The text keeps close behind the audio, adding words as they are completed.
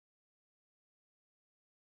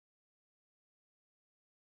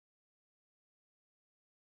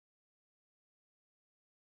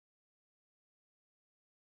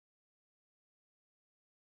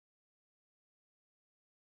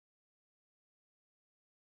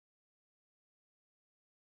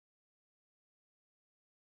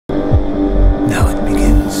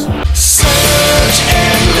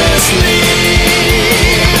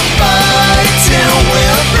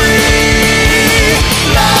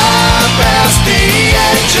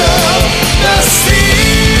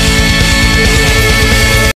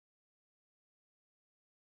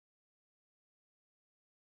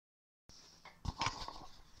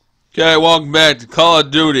Okay, welcome back to Call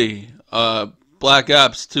of Duty, Black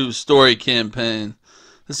Ops 2 story campaign.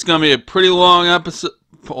 This is going to be a pretty long episode,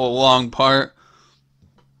 a long part,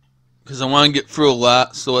 because I want to get through a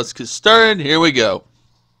lot, so let's get started. Here we go.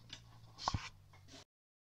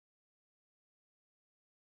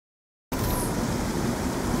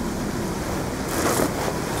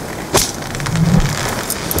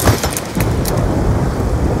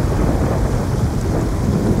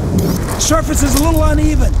 Surface is a little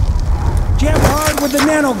uneven. Jab hard with the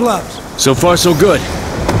nano gloves. So far, so good.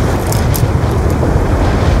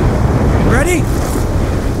 Ready?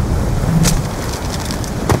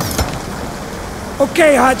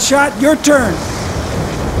 Okay, hotshot, your turn.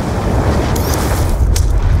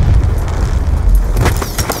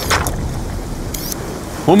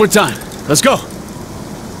 One more time. Let's go.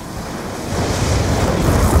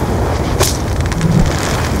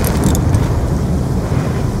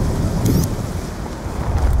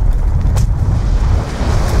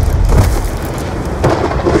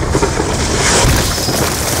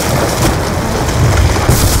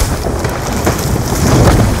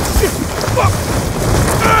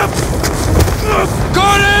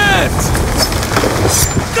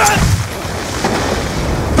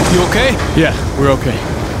 You okay? Yeah, we're okay.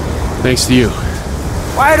 Thanks to you.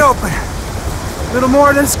 Wide open. Little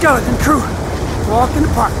more than a skeleton crew. Walk in the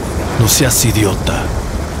park. No seas idiota.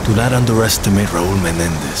 Do not underestimate Raul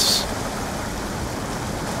Menendez.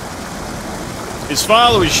 His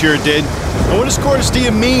followers sure did. Now what does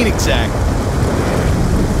Cordestia mean exactly?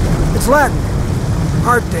 It's Latin.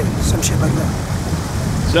 Heart day, some shit like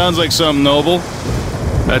that. Sounds like something noble.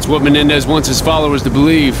 That's what Menendez wants his followers to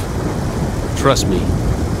believe. Trust me,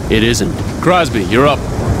 it isn't. Crosby, you're up.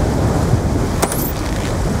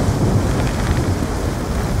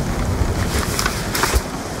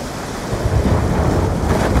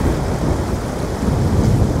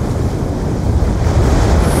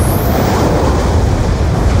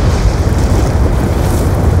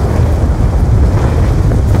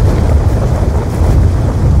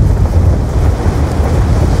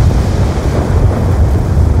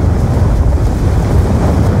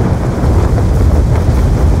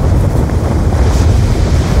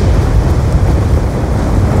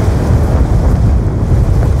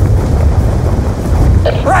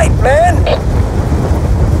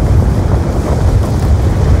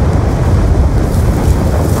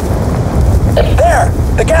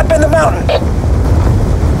 The gap in the mountain.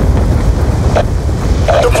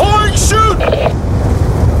 Deploying shoot!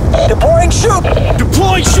 Deploying shoot!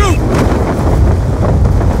 Deploying shoot!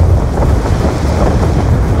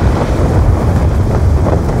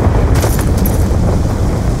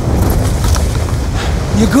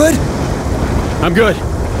 You good? I'm good.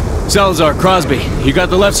 Salazar, Crosby, you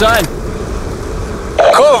got the left side?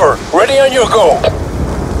 Cover! Ready on your go!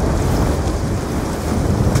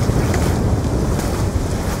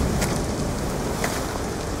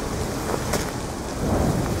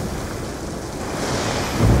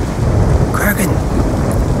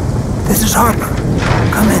 This is Harper.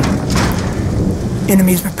 Come in.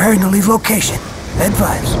 Enemies preparing to leave location.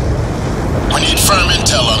 Advise. We need firm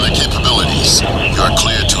intel on their capabilities. You are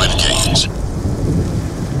cleared to engage.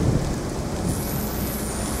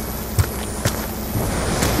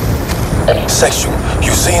 Section,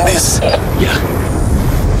 you seen this?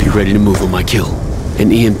 Yeah. Be ready to move on my kill.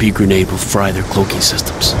 An EMP grenade will fry their cloaking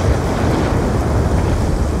systems.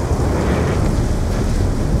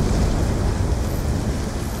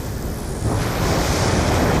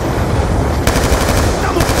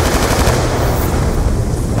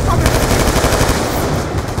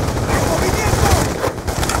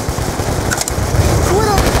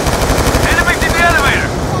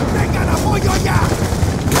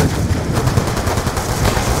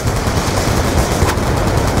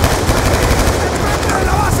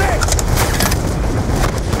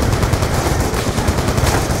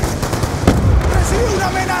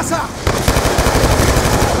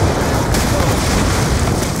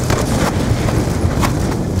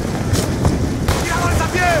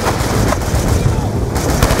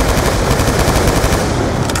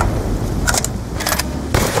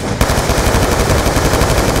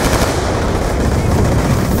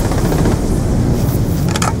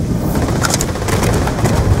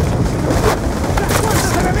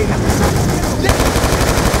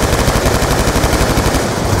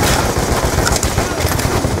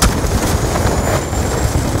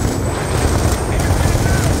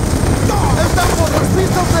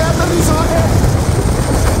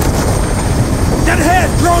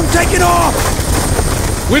 Take it off!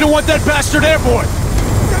 We don't want that bastard airborne!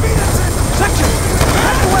 Section!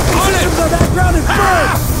 Half the weapon systems are that grounded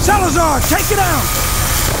firm! Salazar, take it out!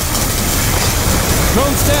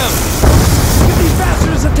 Drone's down. Give these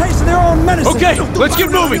bastards a taste of their own medicine! Okay, let's get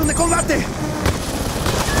moving.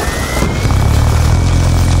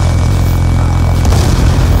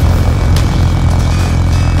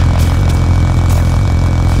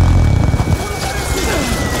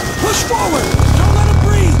 Push forward! Don't let them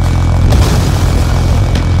breathe!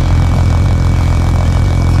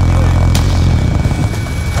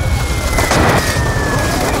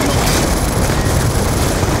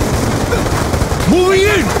 Moving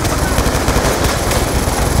in!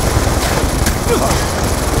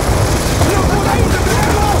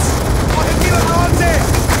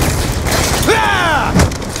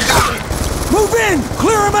 Move in!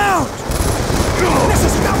 Clear them out!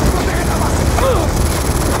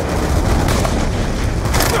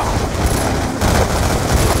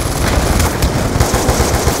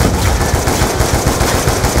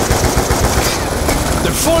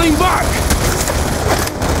 They're falling back!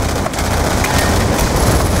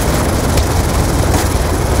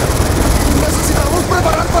 Necesitamos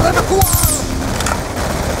preparar para evacuar.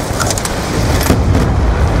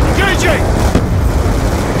 Engaging!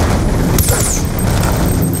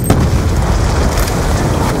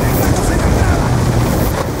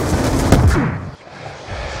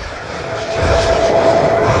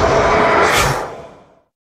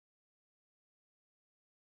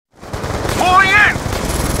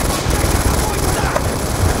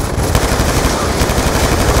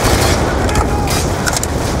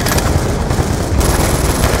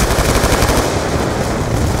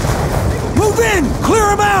 Move in! Clear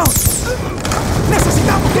them out!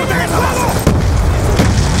 Necesitamos proteger la base!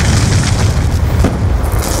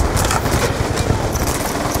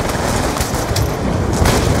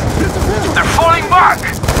 They're falling back!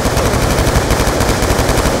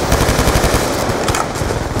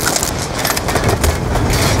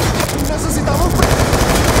 Necesitamos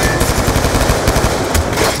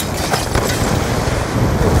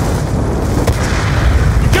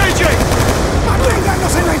Engaging!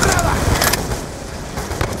 ¡Manténganos en la entrada!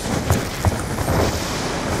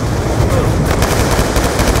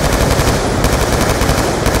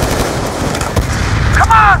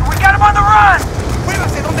 Come on! We got him on the run!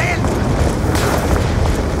 ¡Muévase donde él!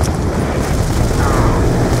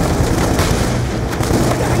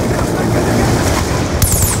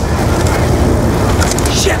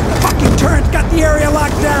 Shit! The fucking turret's got the area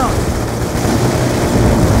locked down!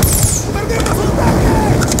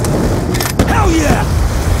 Hell yeah!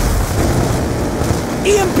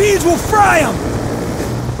 EMPs will fry them!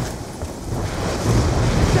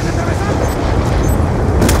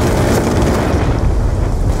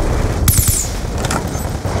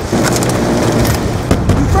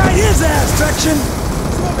 You fried his ass, section!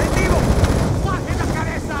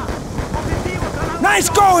 Nice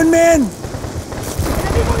going, man!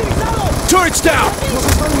 Turret's down!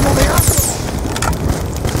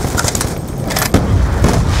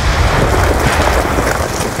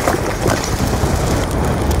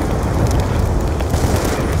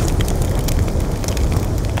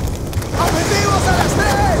 ¡Objetivos a las 3!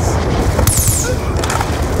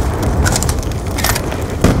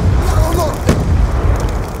 ¡Lado norte!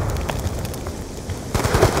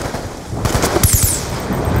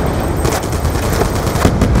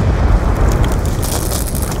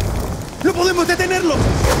 ¡No podemos detenerlo!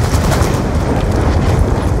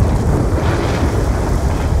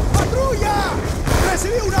 ¡Patrulla!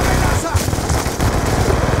 ¡Recibí una amenaza!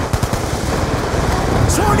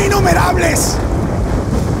 ¡Son innumerables!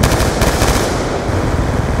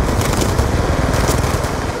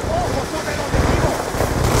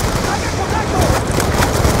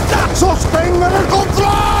 ¡Sostengan el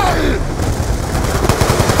control!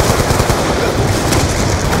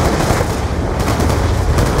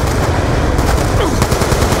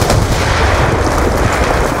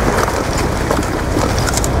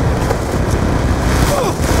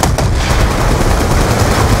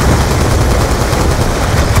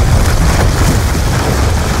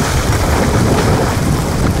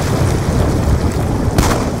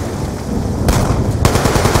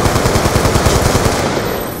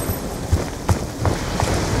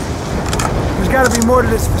 There's gotta be more to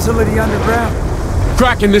this facility underground.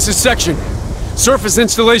 Kraken, this is Section. Surface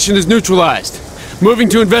installation is neutralized. Moving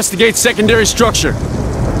to investigate secondary structure.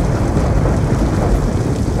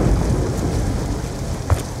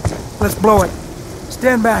 Let's blow it.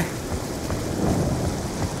 Stand back.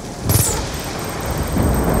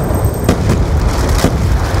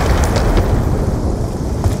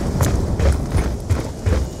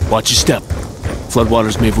 Watch your step.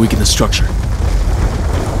 Floodwaters may have weakened the structure.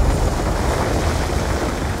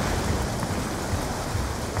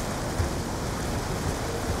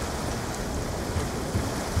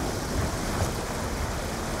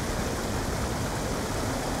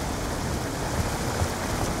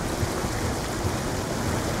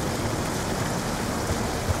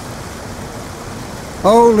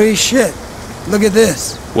 Holy shit. Look at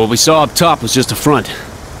this. What we saw up top was just a front.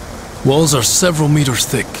 Walls are several meters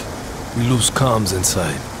thick. We lose comms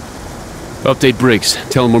inside. Update Briggs.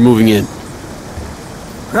 Tell him we're moving in.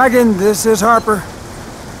 Dragon, this is Harper.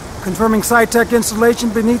 Confirming SciTech installation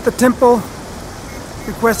beneath the temple.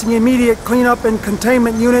 Requesting immediate cleanup and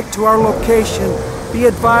containment unit to our location. Be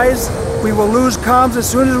advised, we will lose comms as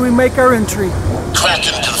soon as we make our entry.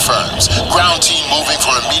 Kraken confirms. Ground team moving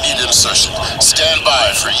for immediate insertion. Stand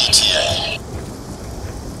by for ETA.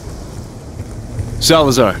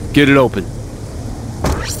 Salazar, get it open.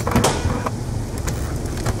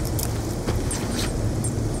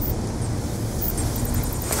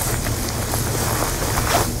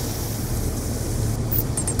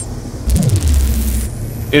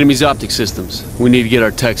 Enemy's optic systems. We need to get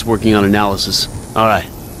our techs working on analysis. All right.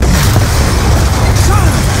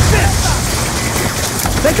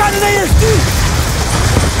 They got an ASD!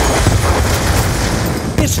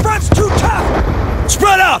 His front's too tough!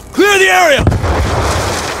 Spread out! Clear the area!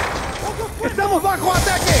 Estamos bajo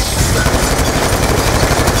ataque!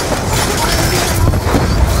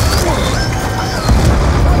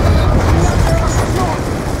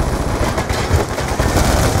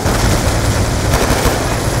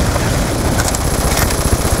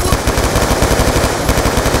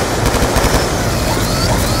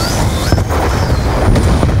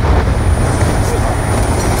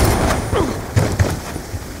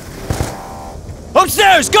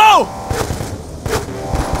 Upstairs, go!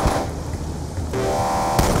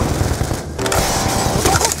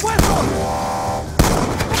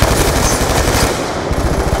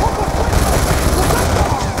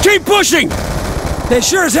 Keep pushing! They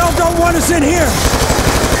sure as hell don't want us in here!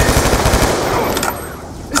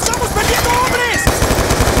 ¡Estamos perdiendo hombres!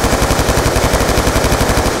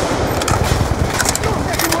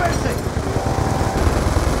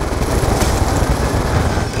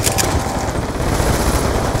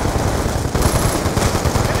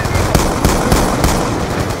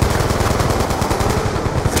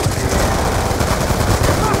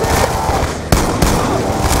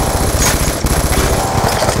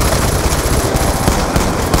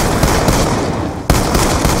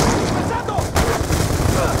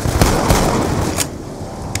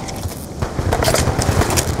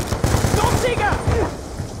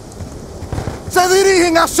 ¡Se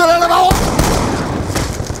dirigen hacia el elevador!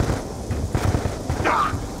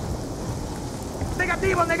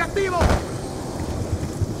 ¡Negativo, negativo!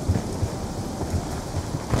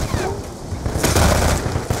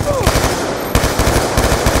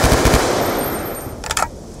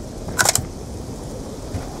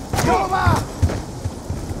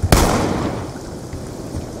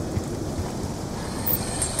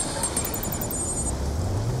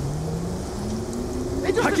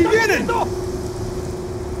 ¡Aquí vienen!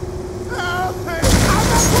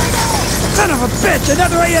 Son of a bitch!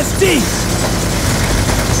 Another ASD!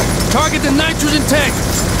 Target the nitrogen tank!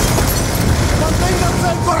 ¡Manténganse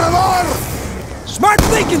el corredor! Smart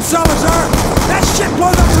thinking, Salazar! That shit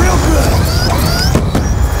blows up real good!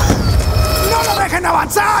 ¡No lo dejen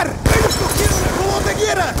avanzar! ¡Ellos cogieron el robot de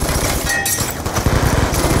guerra!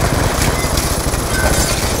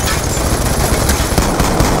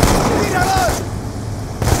 ¡Tíralos!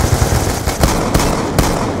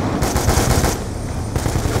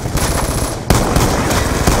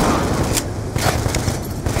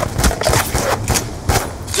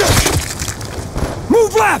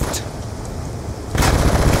 Move left!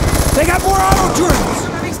 They got more auto turrets!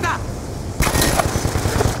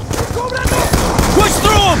 Push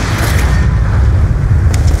through them!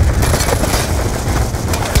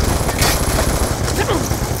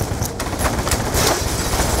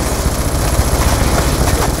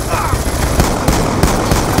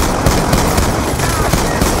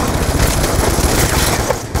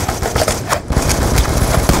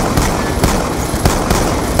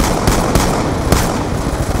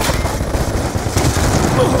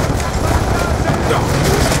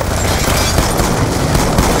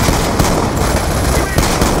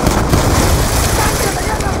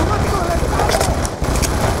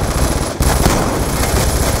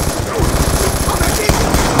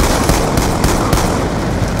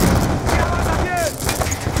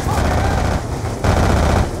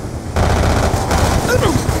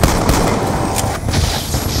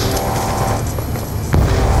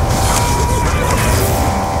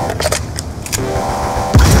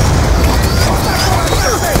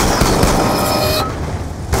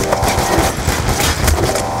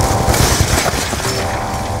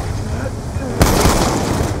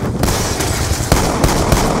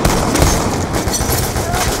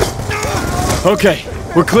 Okay,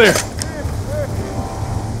 we're clear.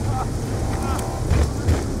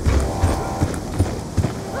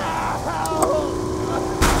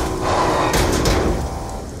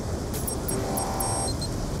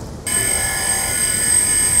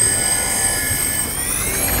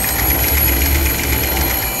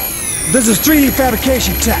 This is 3D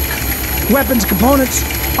fabrication tech. Weapons, components,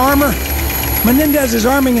 armor. Menendez is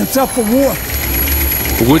arming himself for war.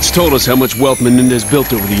 Woods told us how much wealth Menendez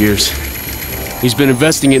built over the years. He's been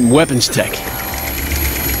investing it in weapons tech.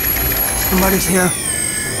 Somebody's here.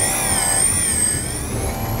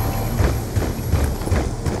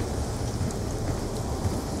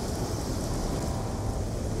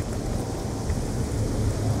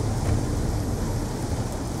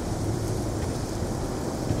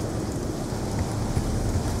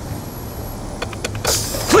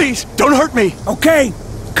 Please, don't hurt me! Okay,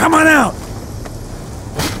 come on out!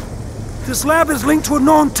 This lab is linked to a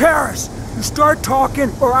known terrorist. You start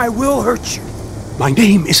talking, or I will hurt you. My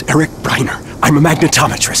name is Eric Briner. I'm a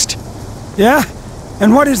magnetometrist. Yeah?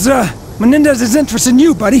 And what is, Menendez's interest in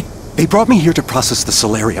you, buddy? They brought me here to process the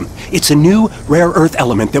Solarium. It's a new, rare earth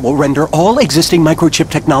element that will render all existing microchip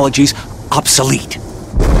technologies obsolete.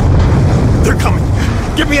 They're coming.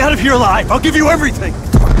 Get me out of here alive. I'll give you everything.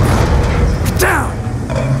 Get down!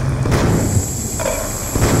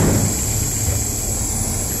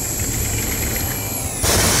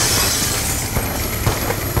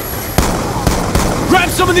 Grab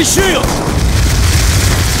some of these shields!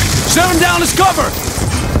 Set them down as cover!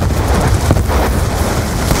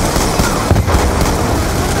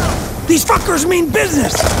 These fuckers mean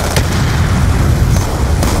business!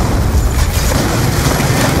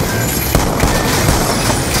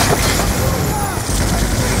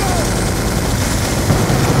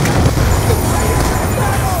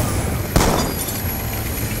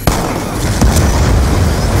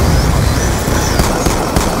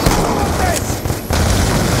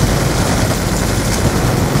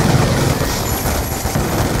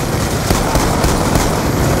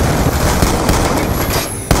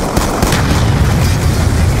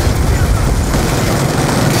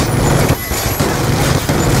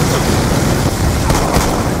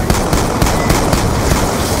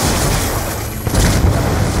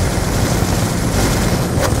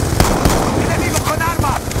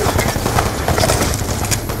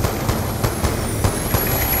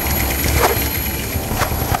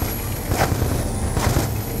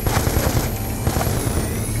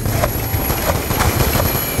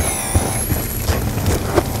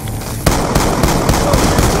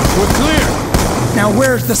 Now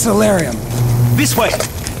where's the Solarium? This way.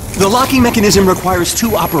 The locking mechanism requires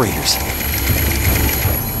 2 operators.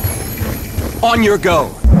 On your go.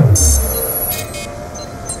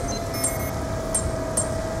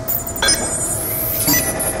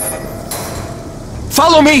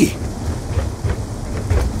 Follow me!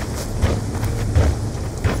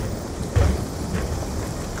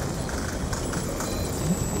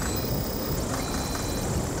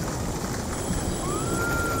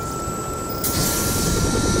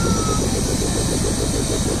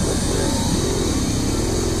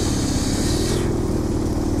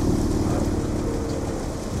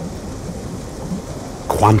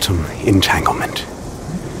 Quantum entanglement.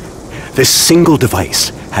 This single device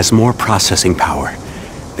has more processing power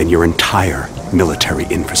than your entire military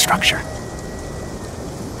infrastructure.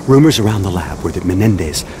 Rumors around the lab were that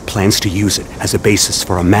Menendez plans to use it as a basis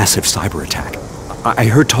for a massive cyber attack. I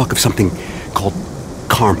heard talk of something called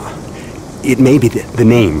Karma. It may be the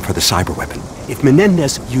name for the cyber weapon. If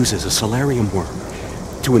Menendez uses a Solarium worm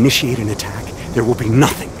to initiate an attack, there will be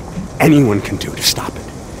nothing anyone can do to stop it.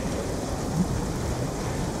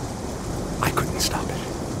 I couldn't stop it.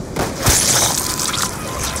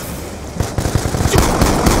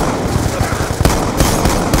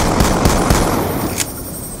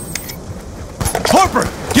 Harper!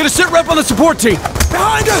 Get a sit rep on the support team!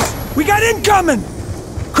 Behind us! We got incoming!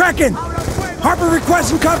 Kraken! Harper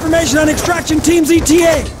requesting confirmation on extraction team's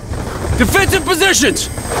ETA! Defensive positions!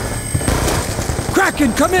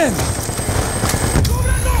 Kraken, come in!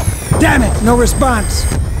 Damn it, no response.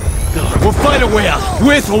 We'll fight our way out,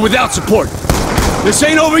 with or without support. This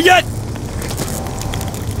ain't over yet!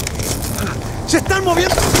 Se están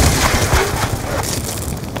moviendo.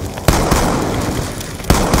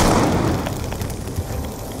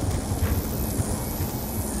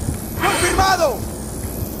 ¡Confirmado!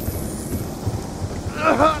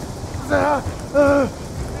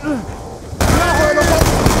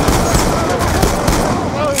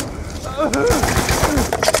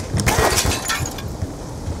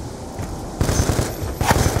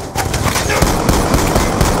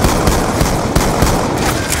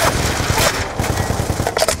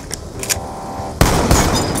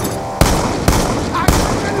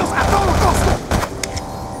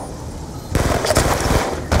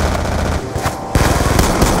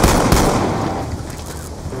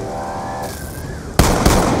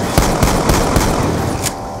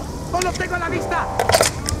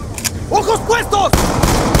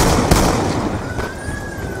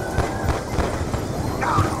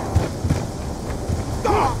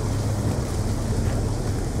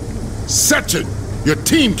 Captain, your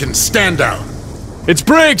team can stand out. It's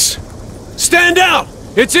Briggs! Stand out!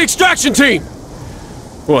 It's the extraction team!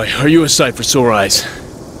 Boy, are you a sight for sore eyes.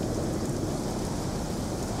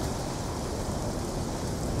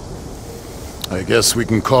 I guess we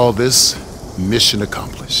can call this mission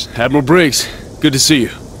accomplished. Admiral Briggs, good to see you.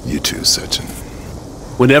 You too, Sechin.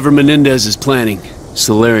 Whatever Menendez is planning,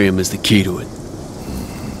 Solarium is the key to it.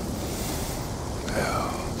 Well,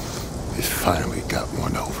 we finally got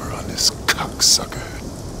one over on this cocksucker.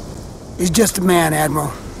 He's just a man,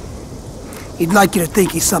 Admiral. He'd like you to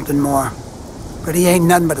think he's something more. But he ain't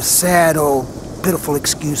nothing but a sad, old, pitiful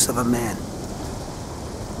excuse of a man.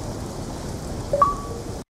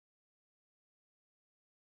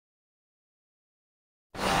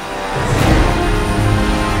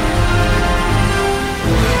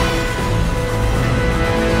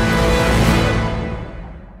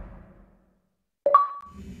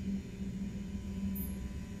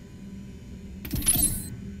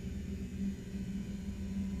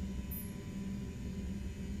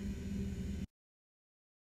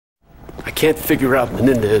 I can't figure out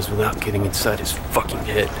Menendez without getting inside his fucking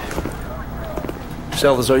head.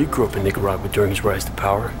 Salazar, you grew up in Nicaragua during his rise to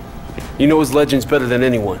power. You know his legends better than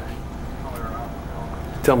anyone.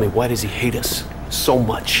 Tell me, why does he hate us so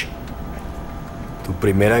much? Tu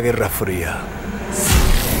Primera Guerra Fría.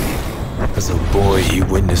 As a boy, he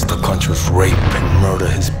witnessed the country's rape and murder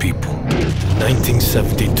his people. In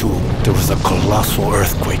 1972, there was a colossal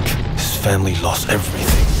earthquake. His family lost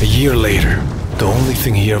everything. A year later, the only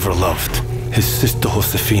thing he ever loved, his sister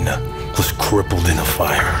Josefina, was crippled in a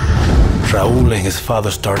fire. Raúl and his father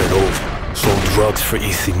started over, sold drugs for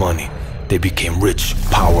easy money. They became rich,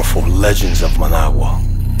 powerful legends of Managua.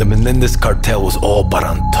 The Menendez cartel was all but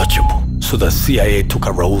untouchable, so the CIA took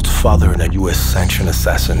out Raúl's father in a US-sanctioned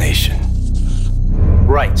assassination.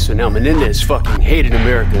 Right, so now Menendez fucking hated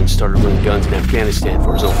America and started running guns in Afghanistan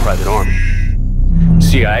for his own private army.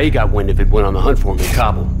 CIA got wind of it, went on the hunt for him in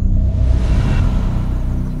Kabul.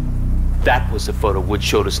 That was the photo Wood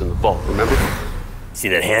showed us in the vault, remember? See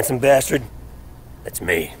that handsome bastard? That's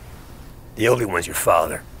me. The ugly one's your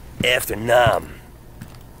father. After Nam.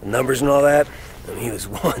 The numbers and all that? I mean, he was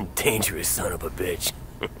one dangerous son of a bitch.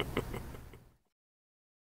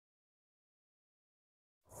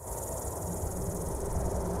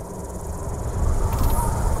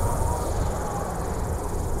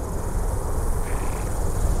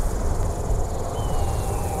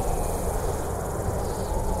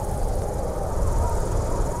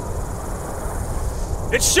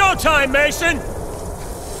 It's showtime, Mason!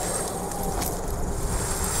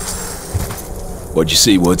 What'd you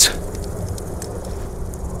see, Woods?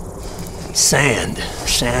 Sand.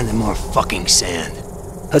 Sand and more fucking sand.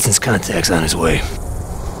 Hudson's contact's on his way.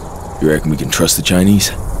 You reckon we can trust the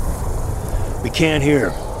Chinese? We can't here.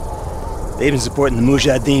 They've been supporting the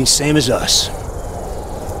Mujahideen same as us.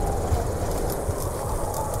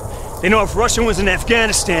 They know if Russia was in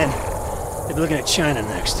Afghanistan, they'd be looking at China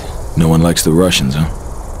next. No one likes the Russians, huh?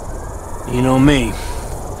 You know me.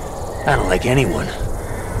 I don't like anyone.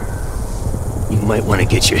 You might want to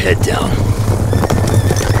get your head down.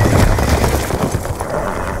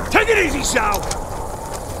 Take it easy, Zhao!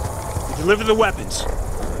 We deliver the weapons.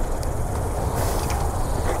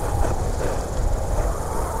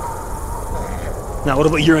 Now, what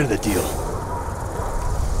about your end of the deal?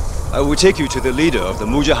 I will take you to the leader of the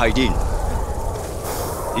Mujahideen.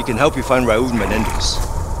 He can help you find Raúl Menendez.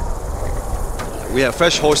 We have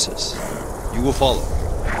fresh horses. You will follow.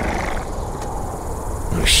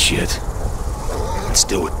 Oh, shit. Let's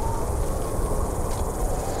do it.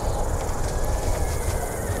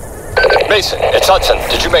 Mason, it's Hudson.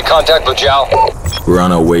 Did you make contact with Zhao? We're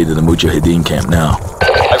on our way to the Mujahideen camp now.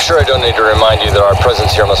 I'm sure I don't need to remind you that our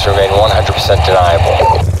presence here must remain 100%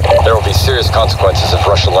 deniable. There will be serious consequences if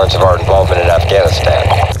Russia learns of our involvement in Afghanistan.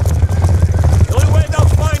 The only way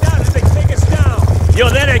they'll find out is they take us down. Yo,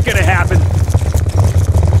 that ain't gonna happen.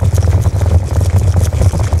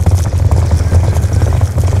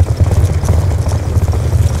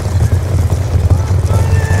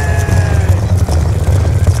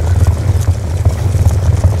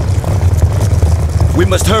 We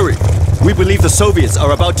must hurry. We believe the Soviets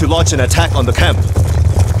are about to launch an attack on the camp.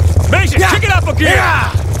 Mason, kick it up a gear!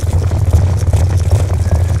 Yeah.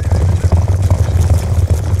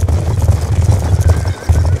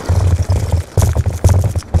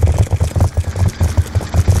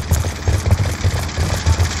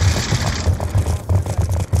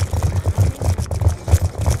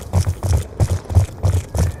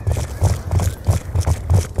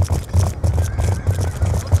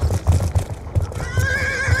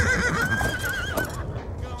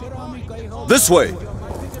 This way!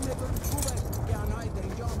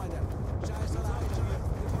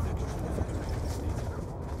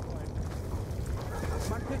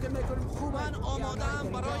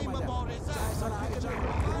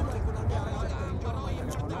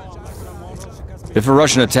 If a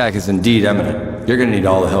Russian attack is indeed imminent, you're gonna need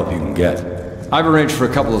all the help you can get. I've arranged for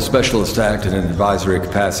a couple of specialists to act in an advisory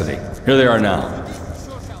capacity. Here they are now.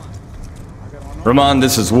 Rahman,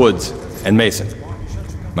 this is Woods, and Mason.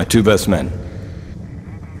 My two best men.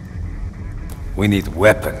 We need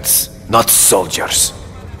weapons, not soldiers.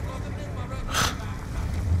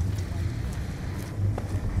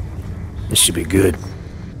 This should be good.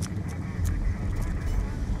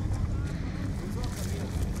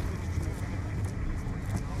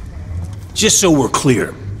 Just so we're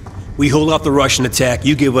clear, we hold off the Russian attack,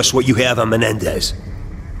 you give us what you have on Menendez.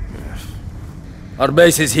 Our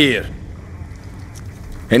base is here.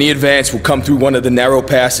 Any advance will come through one of the narrow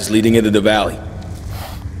passes leading into the valley.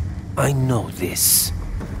 I know this.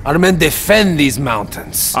 Our men defend these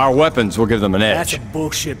mountains. Our weapons will give them an edge. That's a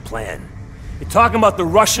bullshit plan. You're talking about the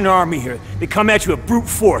Russian army here. They come at you with brute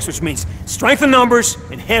force, which means strength in numbers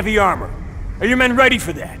and heavy armor. Are your men ready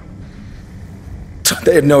for that?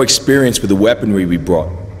 They have no experience with the weaponry we brought.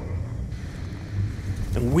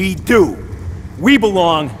 And we do. We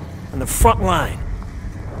belong on the front line.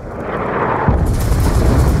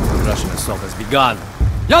 The Russian assault has begun.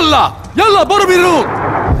 Yalla! Yalla, Borobiru!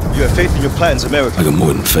 You have faith in your plans, America. I got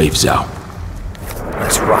more than faith, Zhao.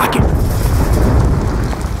 Let's rock it.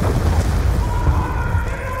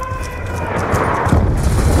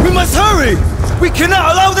 We must hurry! We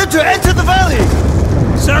cannot allow them to enter the valley!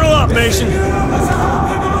 Settle up, Mason.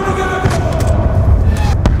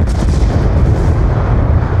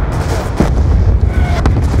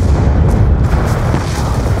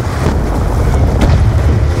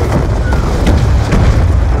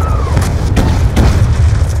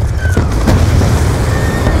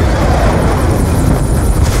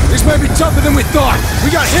 This may be tougher than we thought.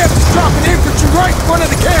 We got Hamptons dropping infantry right in front of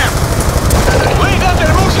the camp. Lead up to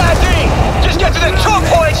the Mujahideen! Just get to the choke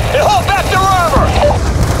points and hold back their armor!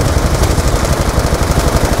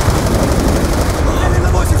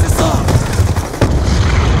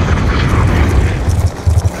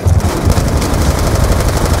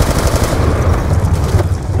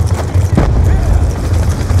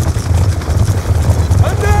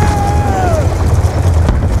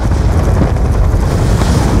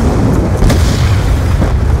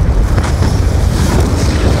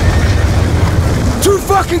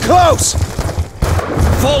 Fucking close!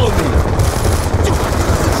 Follow me!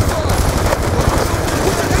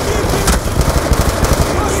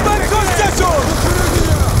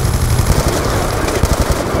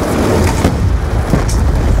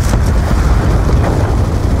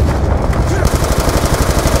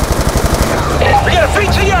 We got a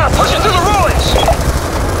VTR pushing through the ruins!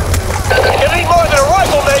 It'll need more than a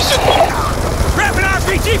rifle, Mason! Grab an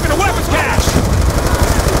RPG for the weapons cache!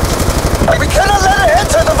 We cannot let it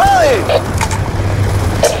enter the valley!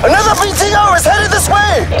 Another BTR is headed this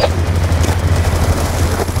way!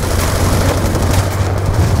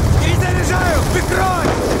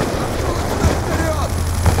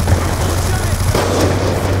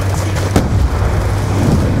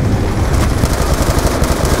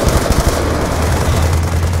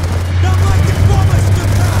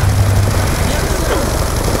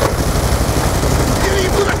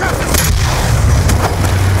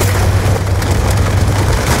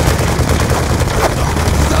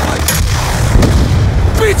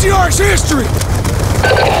 BTR's history!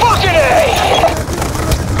 Fucking A!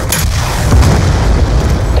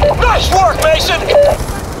 Nice work, Mason!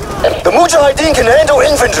 The Mujahideen can handle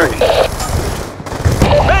infantry!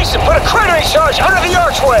 Mason, put a cratering charge under the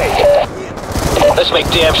archway! Let's make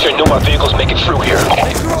damn sure no more vehicles make it through here.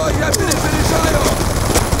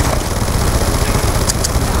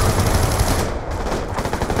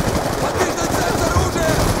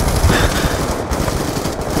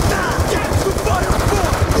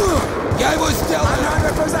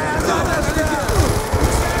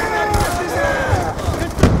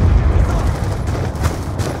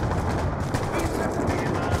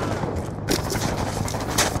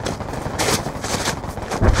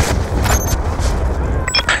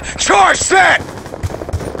 Charge set!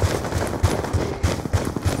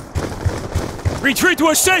 Retreat to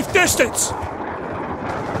a safe distance!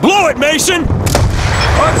 Blow it, Mason!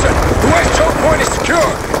 Hudson, the west choke point is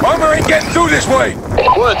secure. Armor ain't getting through this way.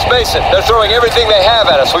 Woods, Mason, they're throwing everything they have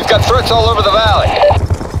at us. We've got threats all over the valley.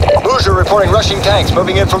 Hoosier reporting rushing tanks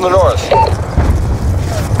moving in from the north.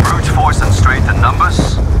 Brute force and strength in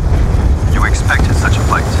numbers? You expected such a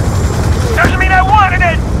fight. Doesn't mean I wanted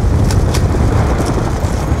it!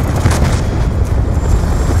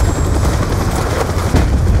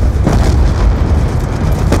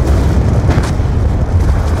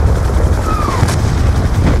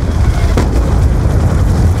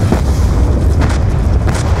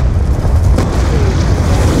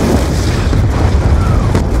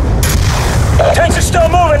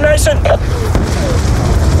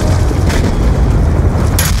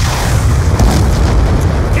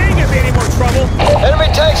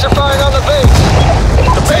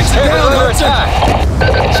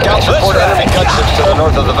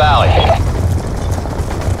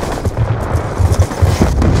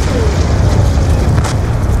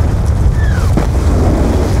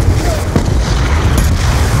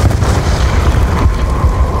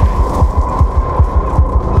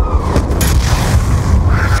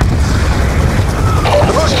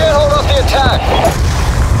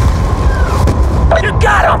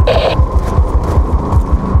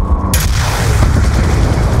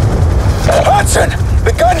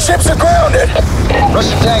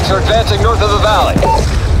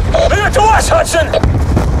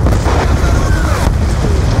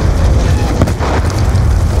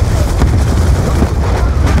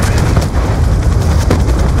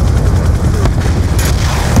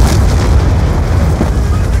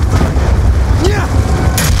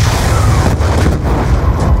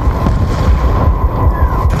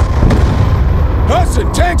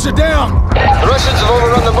 Hudson, tanks are down! The Russians have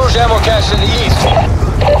overrun the Muzh ammo cache in the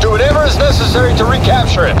east. Do whatever is necessary to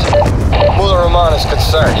recapture it. Mullah Rahman is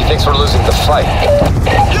concerned. He thinks we're losing the fight.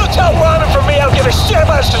 You tell Rahman from me I don't give a shit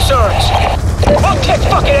about his concerns. We'll kick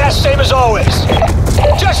fucking ass same as always.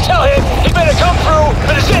 Just tell him he better come through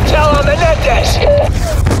with his intel on Menendez.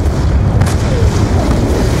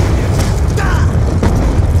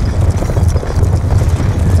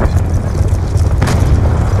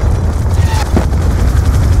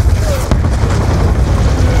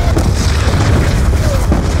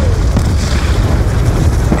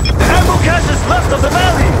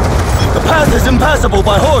 The path is impassable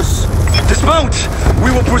by horse. Dismount!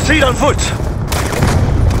 We will proceed on foot.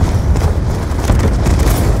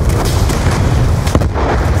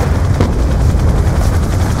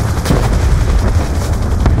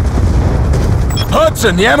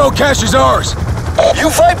 Hudson, the ammo cache is ours! You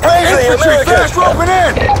fight bravely, Infantry, America! fast roping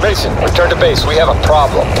in! Mason, return to base. We have a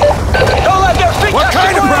problem. Don't let their feet What touch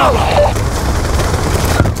kind the of ground. problem?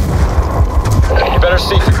 You better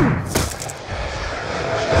see.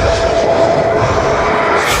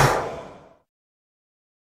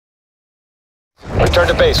 Return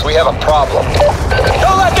to base. We have a problem.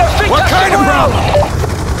 Don't let their feet What touch kind the of ground.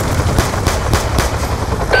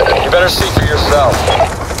 problem? You better see for yourself.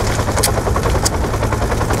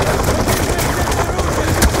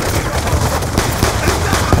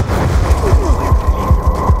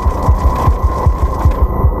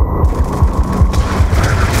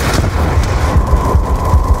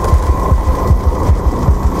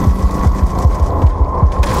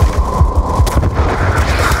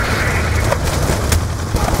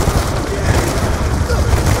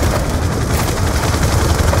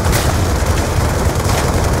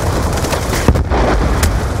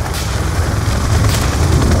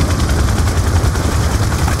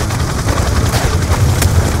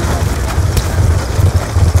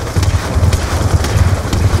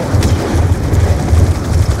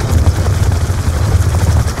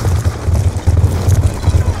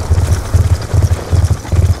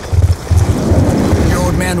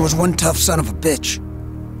 Was one tough son of a bitch.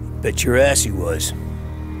 Bet your ass he was.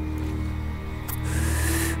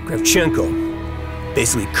 Kravchenko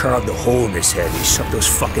basically carved a hole in his head and he shoved those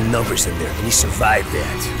fucking numbers in there, and he survived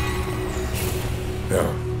that.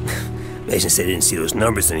 No, Mason said he didn't see those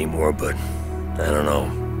numbers anymore, but I don't know.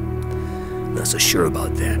 Not so sure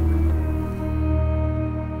about that.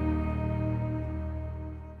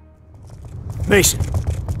 Mason,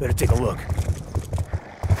 better take a look.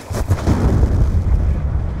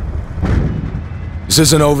 This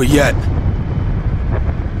isn't over yet.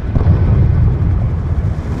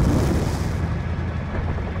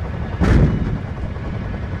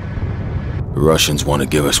 The Russians want to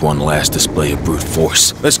give us one last display of brute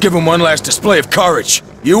force. Let's give them one last display of courage.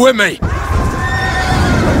 You with me?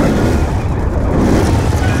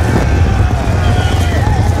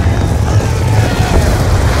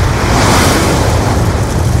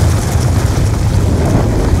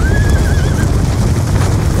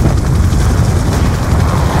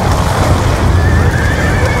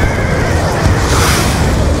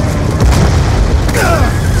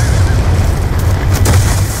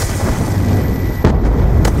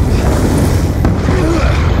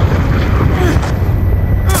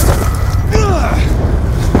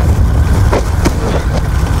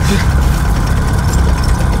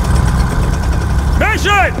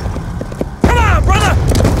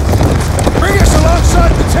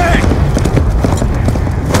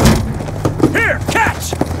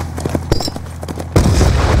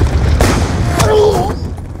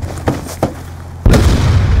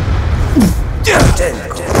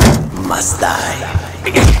 Must die.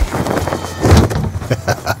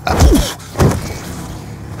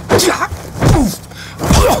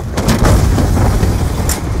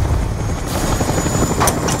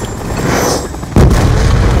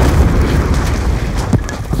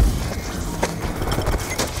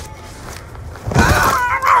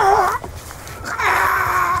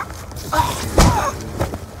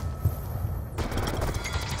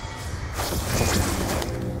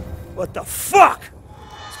 What the fuck?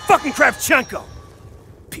 It's fucking Kravchenko!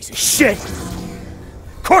 Piece of shit!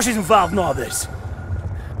 Of course he's involved in all this!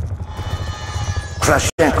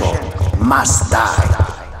 Kravchenko must die.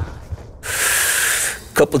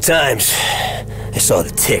 Couple times, I saw the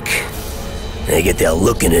tick. And I get that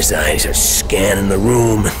look in his eyes, he's scanning the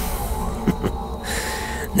room.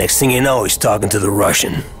 Next thing you know, he's talking to the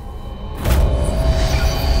Russian.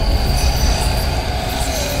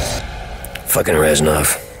 Fucking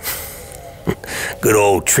Reznov. Good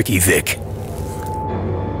old Tricky Vic.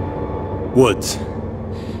 Woods,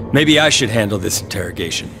 Maybe I should handle this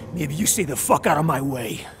interrogation. Maybe you stay the fuck out of my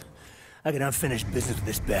way. I got unfinished business with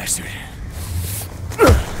this bastard.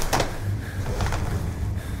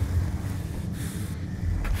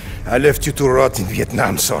 I left you to rot in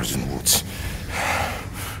Vietnam, Sergeant Woods.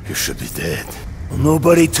 You should be dead. Well,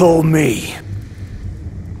 nobody told me.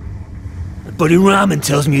 My buddy Rahman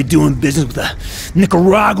tells me you're doing business with a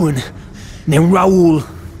Nicaraguan named Raul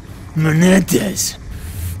Menendez.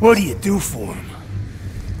 What do you do for him?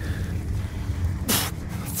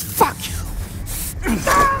 Fuck you.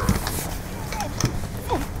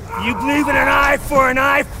 You believe in an eye for an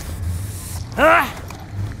eye? Huh?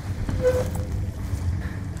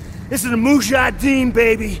 This is a Mujahideen,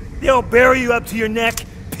 baby. They'll bury you up to your neck,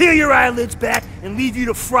 peel your eyelids back, and leave you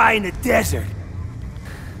to fry in the desert.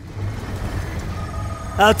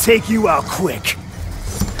 I'll take you out quick.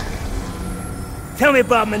 Tell me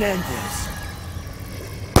about Menendez.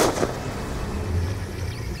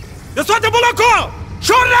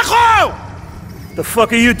 The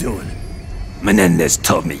fuck are you doing? Menendez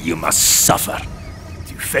told me you must suffer.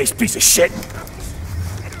 You face piece of shit.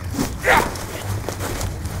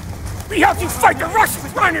 We helped you fight the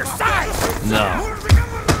Russians. We're on your side.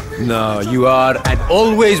 No, you are and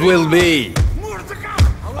always will be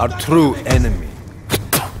our true enemy.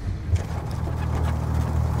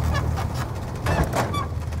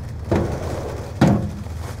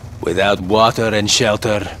 Without water and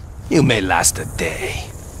shelter, you may last a day.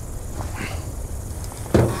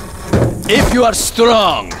 If you are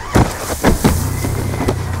strong,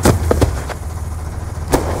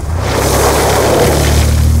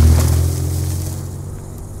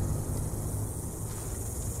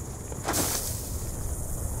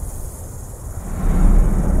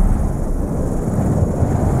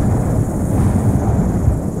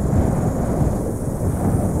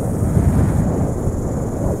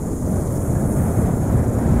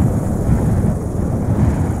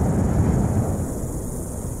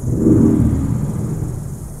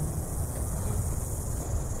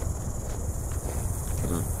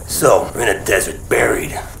 So, we're in a desert,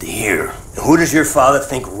 buried, to here. And who does your father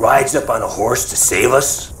think rides up on a horse to save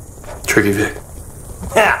us? Tricky Vic.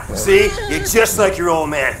 Ha! See? You're just like your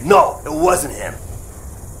old man. No, it wasn't him.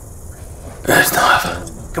 That's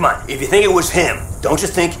not. Come on, if you think it was him, don't you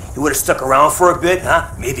think he would have stuck around for a bit,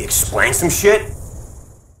 huh? Maybe explain some shit?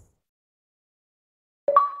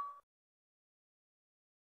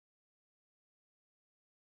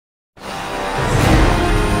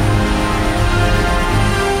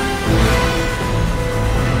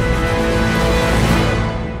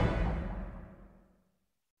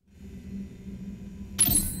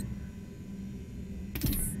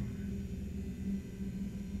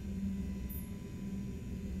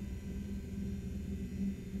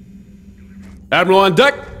 Admiral on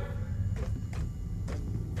deck.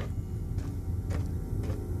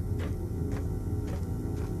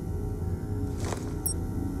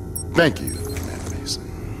 Thank you, Commander Mason.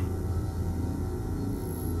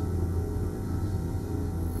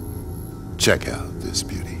 Check out this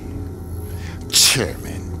beauty.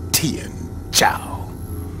 Chairman Tian Zhao.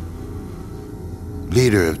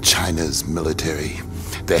 Leader of China's military.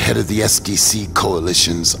 The head of the SDC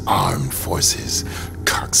Coalition's armed forces.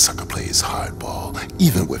 Cocksucker plays hardball,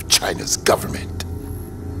 even with China's government.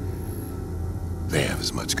 They have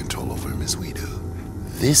as much control over him as we do.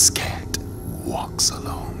 This cat walks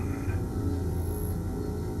alone.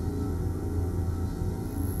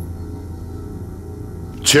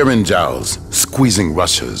 Chairman Zhao's squeezing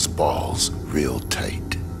Russia's balls real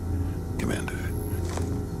tight, Commander.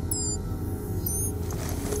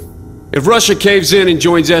 If Russia caves in and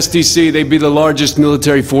joins SDC, they'd be the largest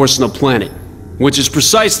military force on the planet, which is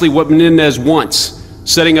precisely what Menendez wants,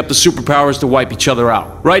 setting up the superpowers to wipe each other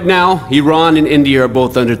out. Right now, Iran and India are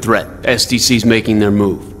both under threat. SDC's making their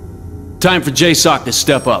move. Time for JSOC to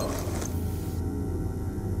step up.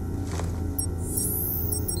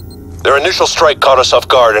 Their initial strike caught us off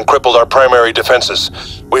guard and crippled our primary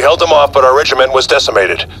defenses. We held them off, but our regiment was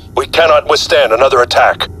decimated. We cannot withstand another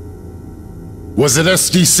attack. Was it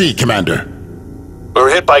SDC, Commander? We were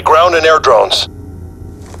hit by ground and air drones.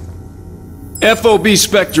 FOB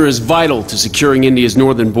Spectre is vital to securing India's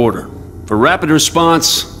northern border. For rapid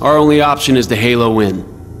response, our only option is to halo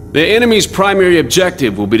in. The enemy's primary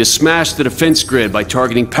objective will be to smash the defense grid by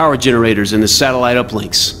targeting power generators and the satellite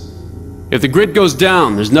uplinks. If the grid goes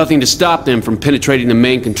down, there's nothing to stop them from penetrating the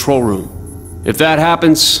main control room. If that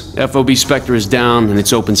happens, FOB Spectre is down and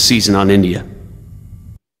it's open season on India.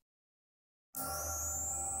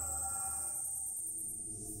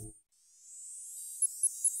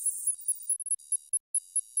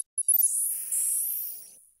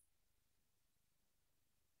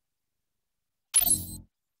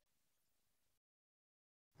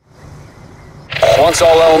 Once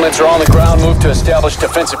all elements are on the ground, move to establish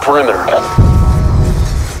defensive perimeter.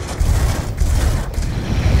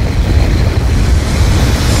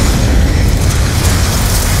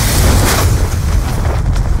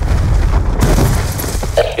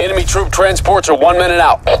 Enemy troop transports are 1 minute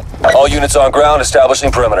out. All units on ground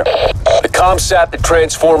establishing perimeter. The ComSat, the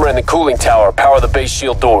transformer, and the cooling tower power the base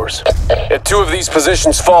shield doors. If 2 of these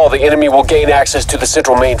positions fall, the enemy will gain access to the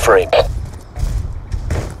central mainframe.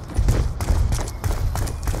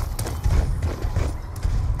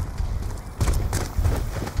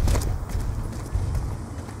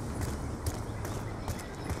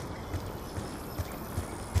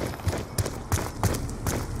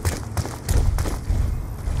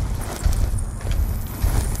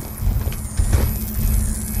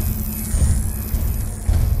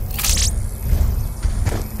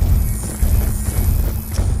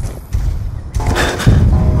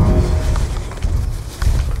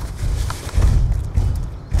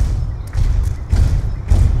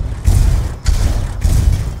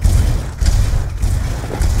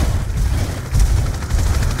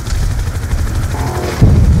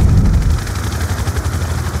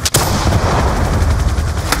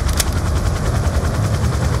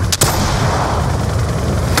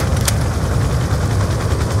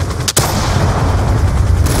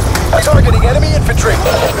 Targeting enemy infantry.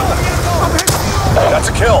 That's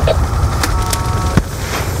a kill.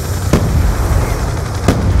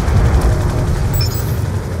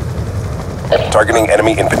 Targeting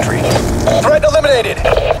enemy infantry. Threat eliminated.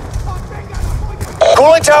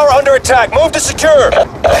 Cooling tower under attack. Move to secure.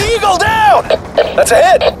 Eagle down. That's a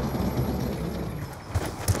hit.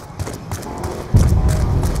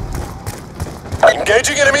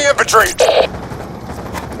 Engaging enemy infantry.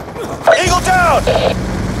 Eagle down.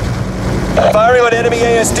 Firing on enemy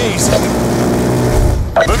ASDs.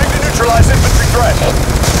 Moving to neutralize infantry threat.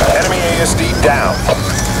 Enemy ASD down.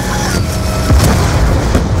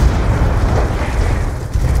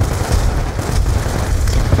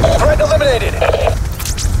 Threat eliminated.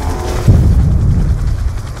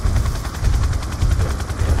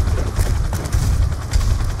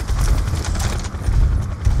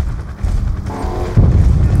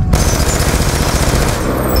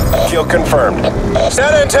 Kill confirmed.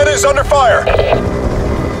 Sat antenna is under fire.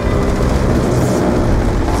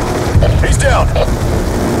 He's down.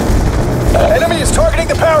 Enemy is targeting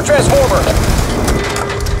the power transformer.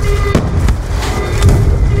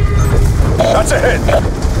 That's a hit.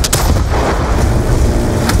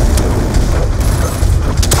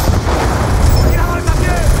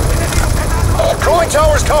 Cooling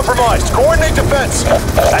tower's compromised. Coordinate defense.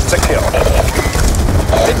 That's a kill.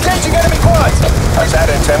 Engaging enemy quads! That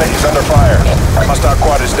antenna is under fire. Hostile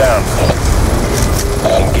quad is down.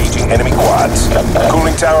 Engaging enemy quads.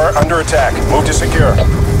 Cooling tower under attack. Move to secure.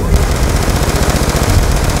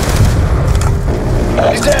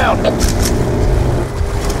 He's down!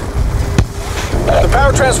 The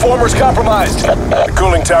power transformer is compromised. The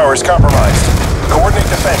cooling tower is compromised. Coordinate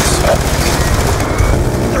defense.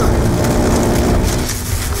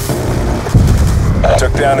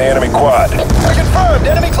 Took down the enemy quad. Confirmed!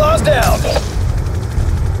 Enemy claws down!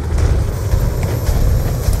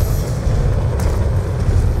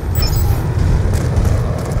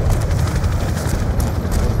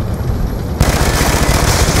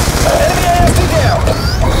 Enemy ASD down!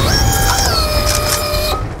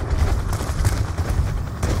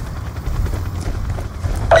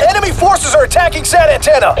 Enemy forces are attacking SAT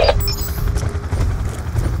antenna!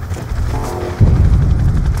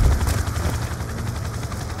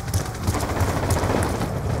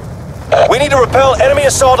 We need to repel enemy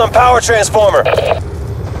assault on power transformer.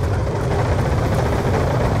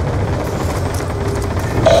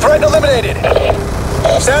 Threat eliminated.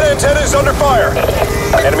 SAT antenna is under fire.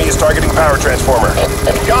 Enemy is targeting power transformer.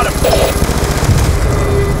 Got him.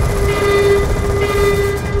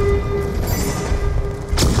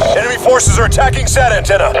 Enemy forces are attacking SAT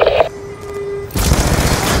antenna.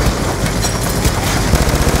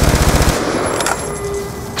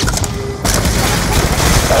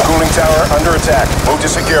 Cooling tower under attack. Move to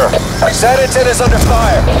secure. SAT antenna is under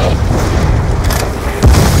fire.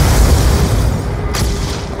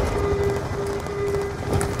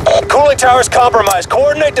 Cooling tower is compromised.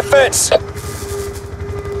 Coordinate defense.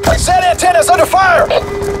 SAT antenna is under fire.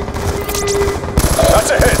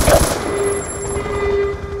 That's a hit.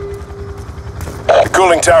 The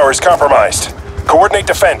cooling tower is compromised. Coordinate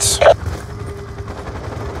defense.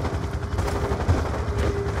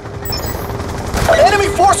 Enemy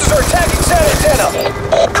forces are attacking SAT antenna!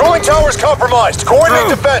 Cooling tower is compromised. Coordinate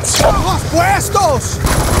defense.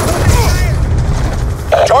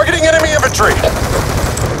 Targeting enemy infantry.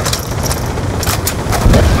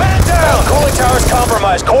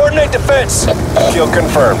 compromised. Coordinate defense. Kill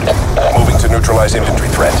confirmed. Moving to neutralize infantry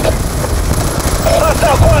threat.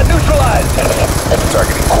 Hostile quad neutralized.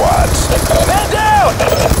 Targeting quads. Man down!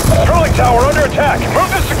 Controlling tower under attack. Move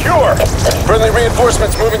to secure. Friendly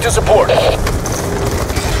reinforcements moving to support.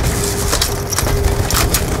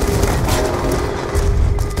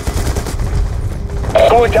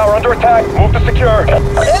 Cooling tower under attack. Move to secure.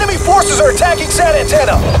 Enemy forces are attacking San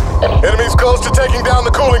Antenna. Enemies close to taking down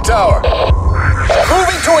the cooling tower.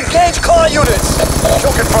 Moving to engage claw units.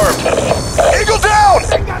 Kill confirmed. Eagle down!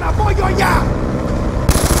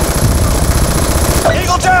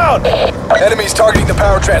 Eagle down! Enemies targeting the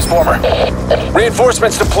power transformer.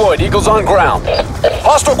 Reinforcements deployed. Eagles on ground.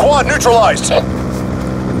 Hostile quad neutralized.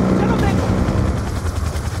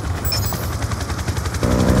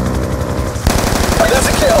 That's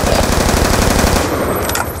a kill.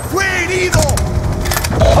 Queen Eagle!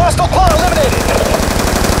 Hostile quad eliminated.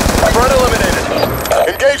 Front eliminated.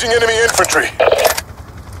 Engaging enemy infantry.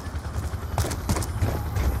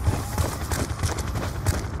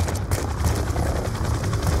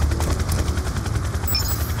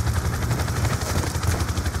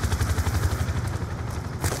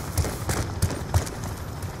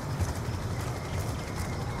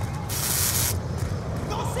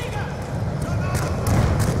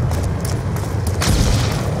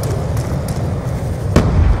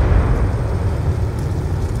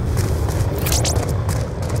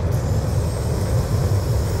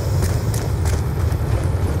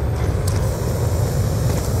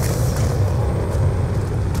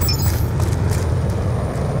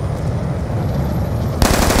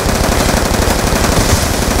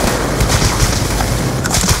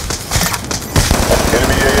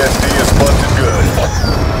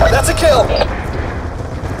 That's a kill.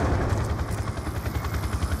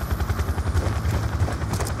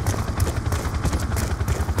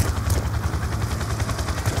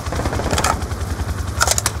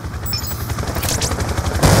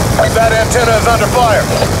 That antenna is under fire.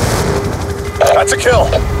 That's a kill.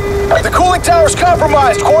 The cooling tower's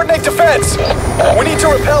compromised. Coordinate defense. We need to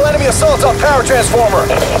repel enemy assaults on power transformer.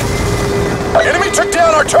 Enemy took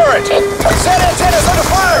down our turret. Set antennas under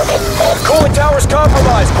fire. Cooling tower's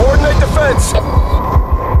compromised. Coordinate defense.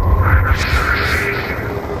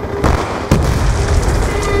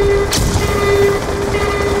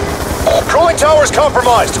 Cooling tower's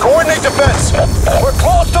compromised. Coordinate defense. We're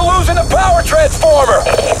close to losing the power transformer.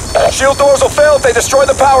 Shield doors will fail if they destroy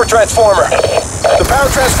the power transformer. The power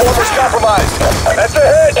transformer's compromised. That's a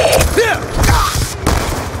hit.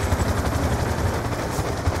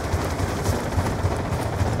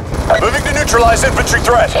 Moving to neutralize infantry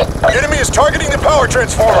threat. Enemy is targeting the power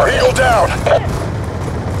transformer. Eagle down.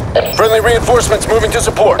 Friendly reinforcements moving to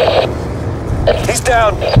support. He's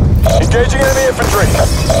down. Engaging enemy infantry.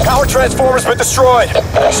 Power transformer's been destroyed.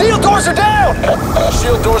 Shield doors are down.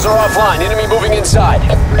 Shield doors are offline. Enemy moving inside.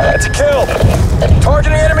 That's a kill.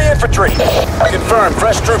 Targeting enemy infantry. Confirmed.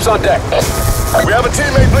 Fresh troops on deck. We have a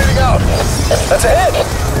teammate bleeding out. That's a hit.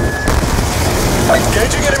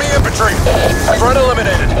 Engaging enemy infantry. Front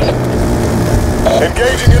eliminated.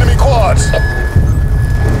 Engaging enemy quads.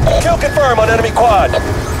 Kill confirm on enemy quad.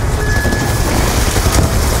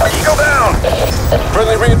 Eagle down.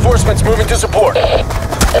 Friendly reinforcements moving to support.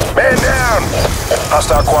 Man down.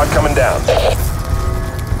 Hostile quad coming down.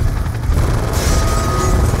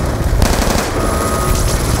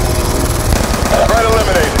 Threat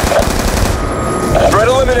eliminated. Threat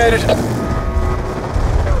eliminated.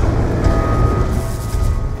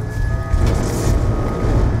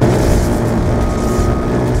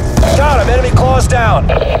 Got him. Enemy claws down.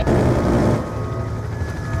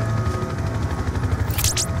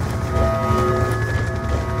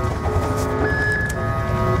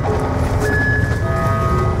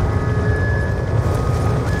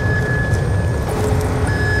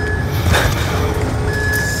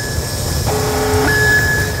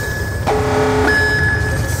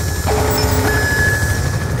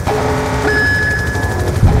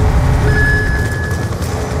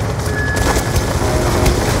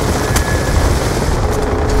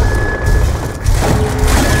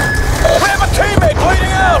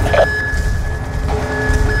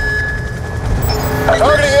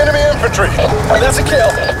 Targeting enemy infantry. That's a kill.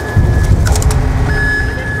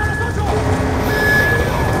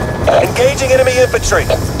 Engaging enemy infantry.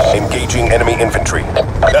 Engaging enemy infantry.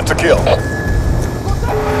 That's a kill.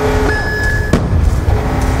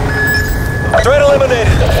 Threat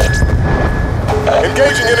eliminated.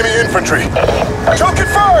 Engaging enemy infantry. Kill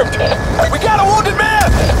confirmed. We got a wounded man.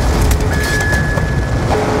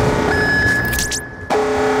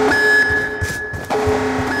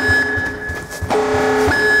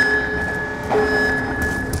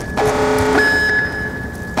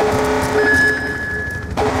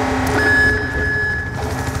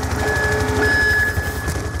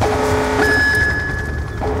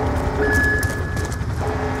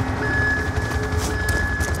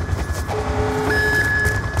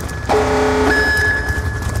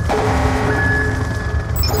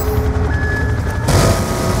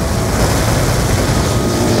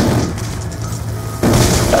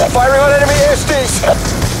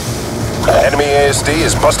 Enemy ASD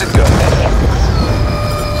is busted good.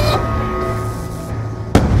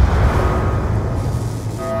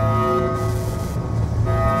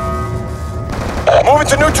 Moving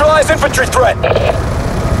to neutralize infantry threat.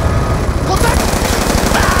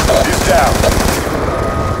 He's down.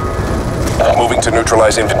 Moving to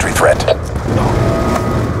neutralize infantry threat.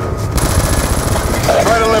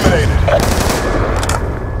 Threat eliminated.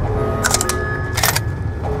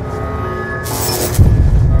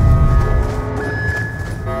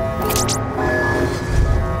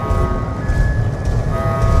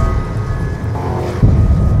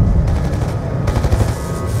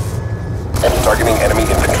 Targeting enemy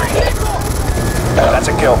infantry. That's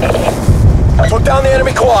a kill. Put down the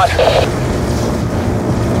enemy quad.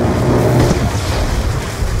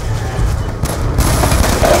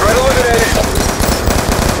 Threat eliminated.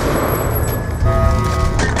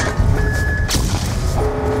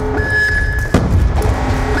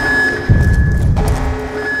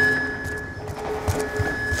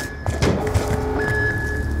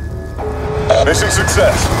 Mission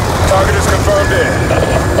success. Target is confirmed in.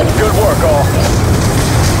 Good work, all.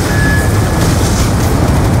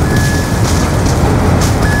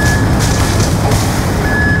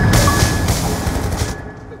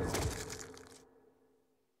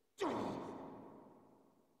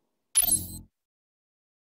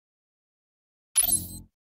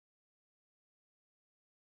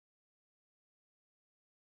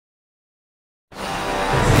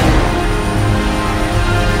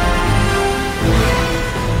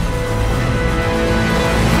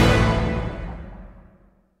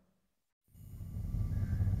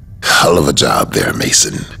 Hell of a job there,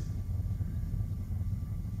 Mason.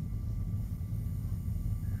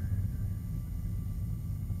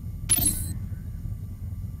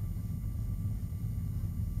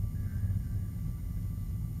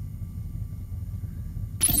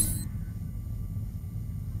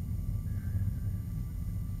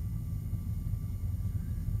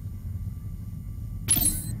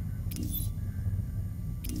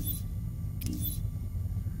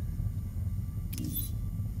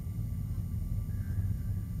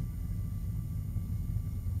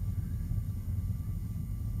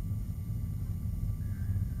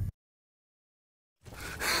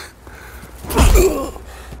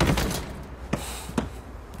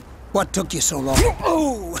 What took you so long?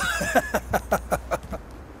 Oh!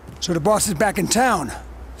 So the boss is back in town.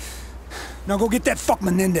 Now go get that fuck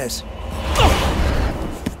Menendez.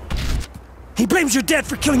 He blames your dad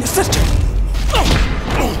for killing your sister.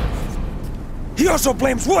 He also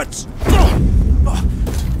blames Woods.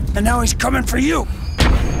 And now he's coming for you.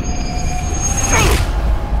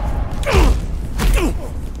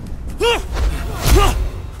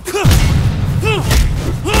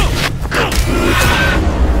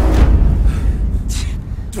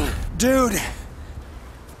 Dude,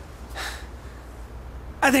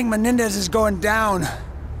 I think Menendez is going down.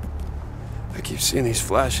 I keep seeing these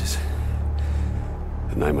flashes.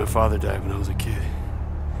 The night my father died when I was a kid.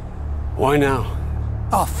 Why now?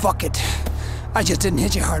 Oh, fuck it. I just didn't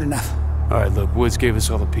hit you hard enough. All right, look, Woods gave us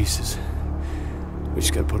all the pieces. We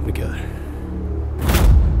just gotta put them together.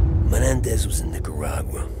 Menendez was in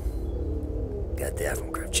Nicaragua. Got that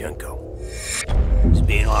from Kravchenko. He's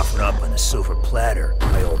being offered up on a silver platter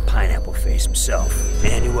by old pineapple face himself,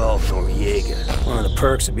 Manuel Noriega. One of the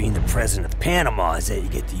perks of being the president of Panama is that you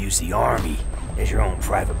get to use the army as your own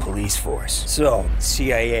private police force. So,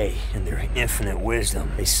 CIA, in their infinite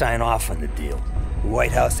wisdom, they sign off on the deal. The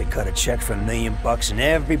White House, they cut a check for $1 million and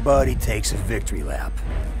everybody takes a victory lap.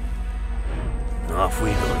 And off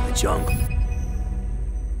we go to the jungle.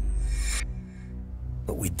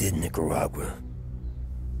 What we did in Nicaragua,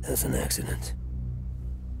 that was an accident.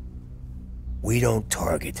 We don't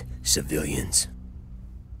target civilians.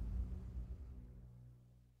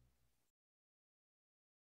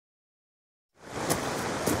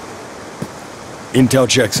 Intel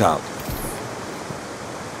checks out.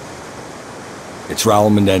 It's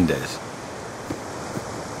Raul Menendez.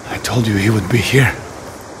 I told you he would be here.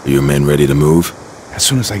 Are your men ready to move? As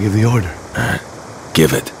soon as I give the order.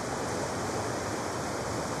 Give it.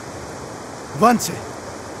 Avance.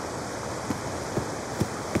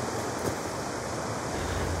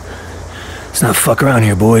 Let's not fuck around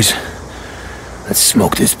here, boys. Let's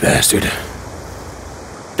smoke this bastard.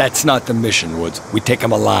 That's not the mission, Woods. We take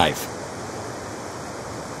him alive.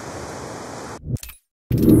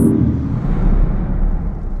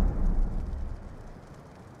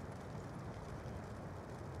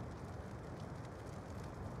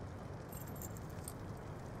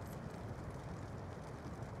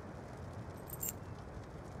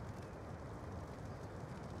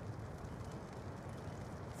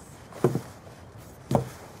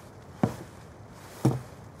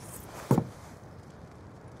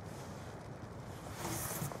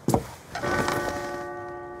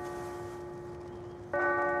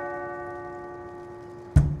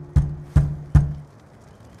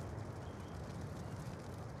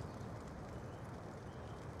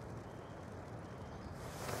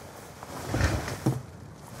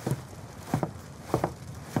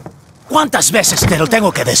 ¿Cuántas veces te lo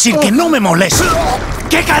tengo que decir que no me moleste?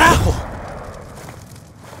 ¿Qué carajo?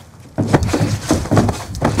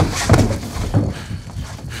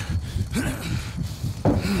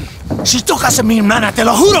 Si tocas a mi hermana, te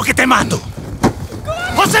lo juro que te mato.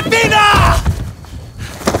 ¡Josefina!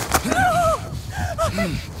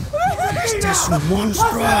 Este es un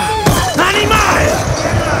monstruo. ¡Animal!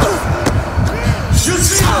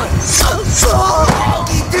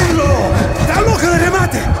 ¡Quítenlo! ¡Está loca de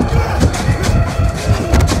remate!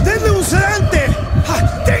 ¡Denle un sedante!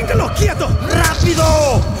 ¡Téngalo quieto! ¡Rápido!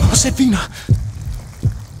 ¡Josefina!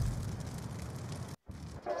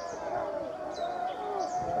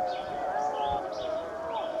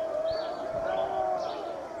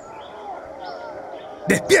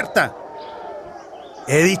 ¡Despierta!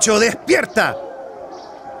 He dicho despierta.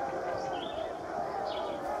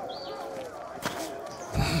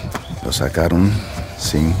 ¿Lo sacaron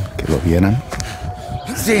sin que lo vieran?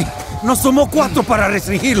 Sí, nos tomó 4 para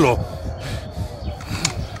restringirlo.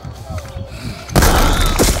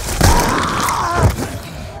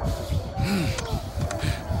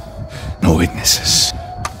 No witnesses.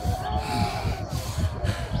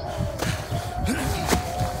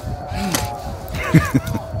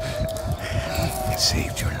 It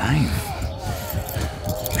saved your life.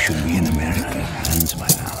 You should be in American hands by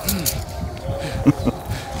now.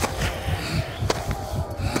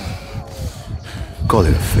 Call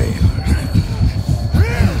it a favor.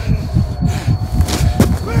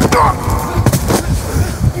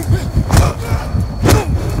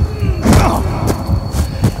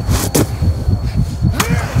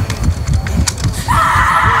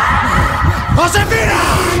 ¡Josefina!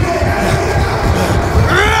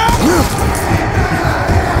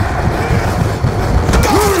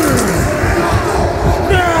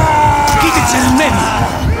 ¡Quítense del medio!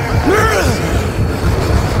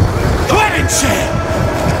 ¡Duérense!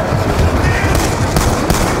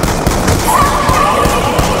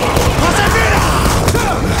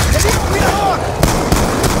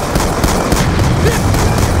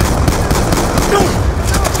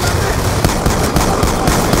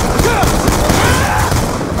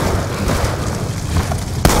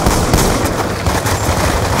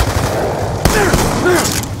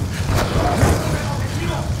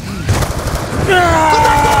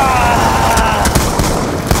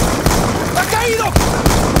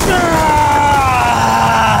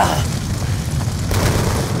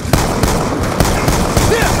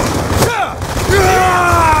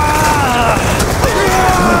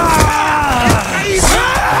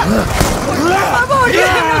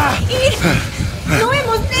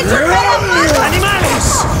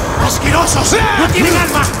 ¡No tienen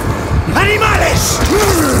alma! ¡Animales!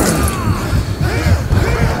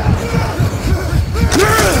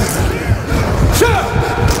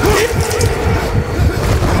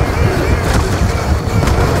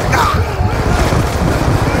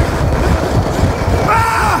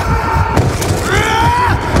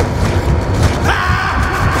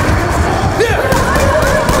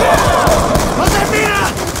 ¡Josefina!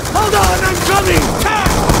 ¡Hold on! I'm coming!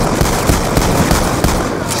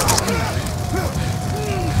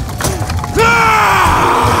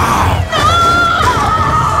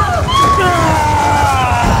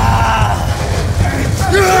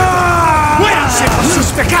 ¡Muéranse por sus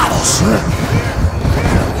pecados!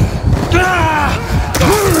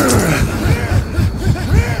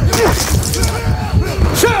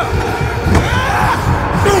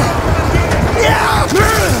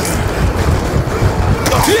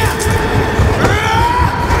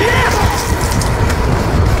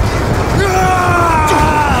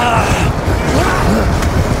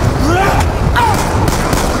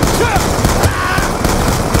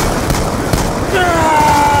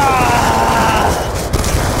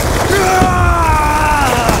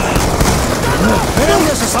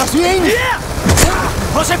 ¿Estás bien?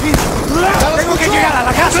 ¡Josefina! ¡Tengo que llegar a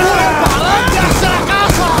la casa! ¡Váyanse a la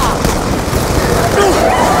casa!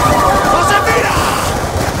 ¡Josefina!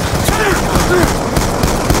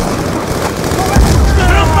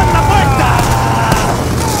 ¡Rompan la puerta!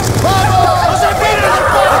 ¡Josefina!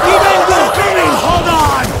 ¡Aquí vengo! ¡Coming! ¡Hold on!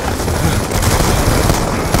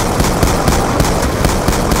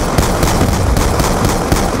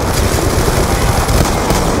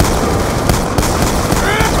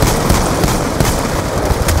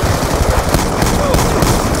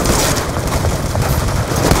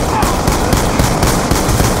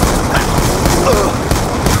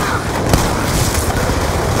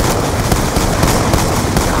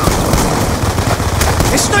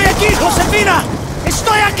 ¡Estoy aquí, Josefina!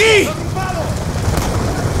 ¡Estoy aquí!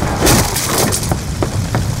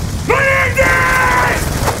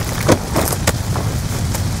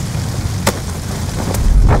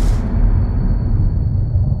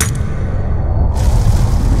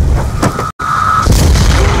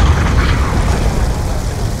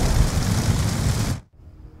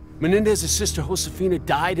 Menendez's sister Josefina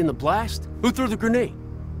died in the blast? Who threw the grenade?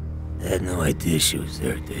 I had no idea she was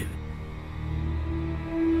there, David.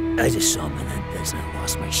 I just saw Menendez and I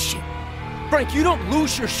lost my shit. Frank, you don't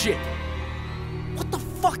lose your shit! What the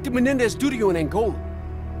fuck did Menendez do to you in Angola?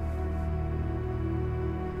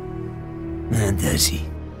 Menendez,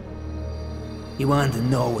 he wanted to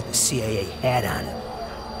know what the CIA had on him.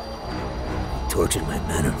 He tortured my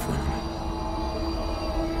men in front of me.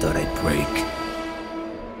 Thought I'd break.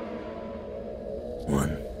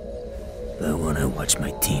 One by one, I watched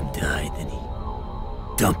my team die, then he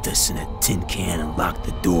dumped us in a tin can and locked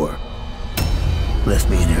the door. Left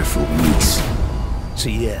me in there for weeks. So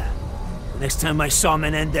yeah, the next time I saw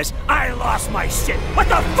Menendez, I lost my shit! What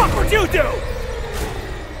the fuck would you do?!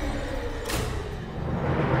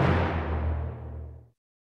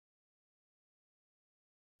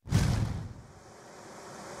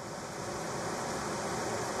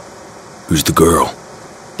 Who's the girl?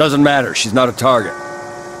 Doesn't matter, she's not a target.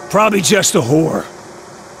 Probably just a whore.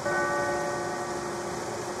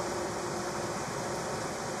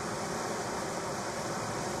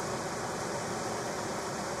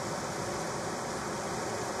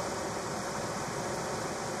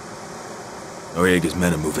 Noriega's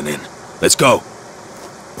men are moving in. Let's go.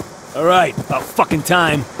 All right, about fucking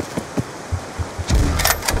time.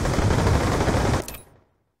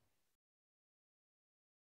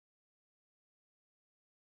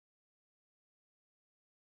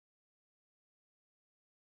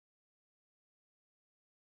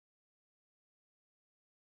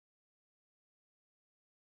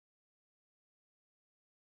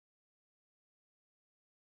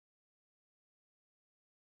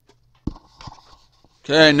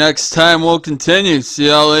 Okay, next time we'll continue. See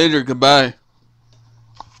y'all later. Goodbye.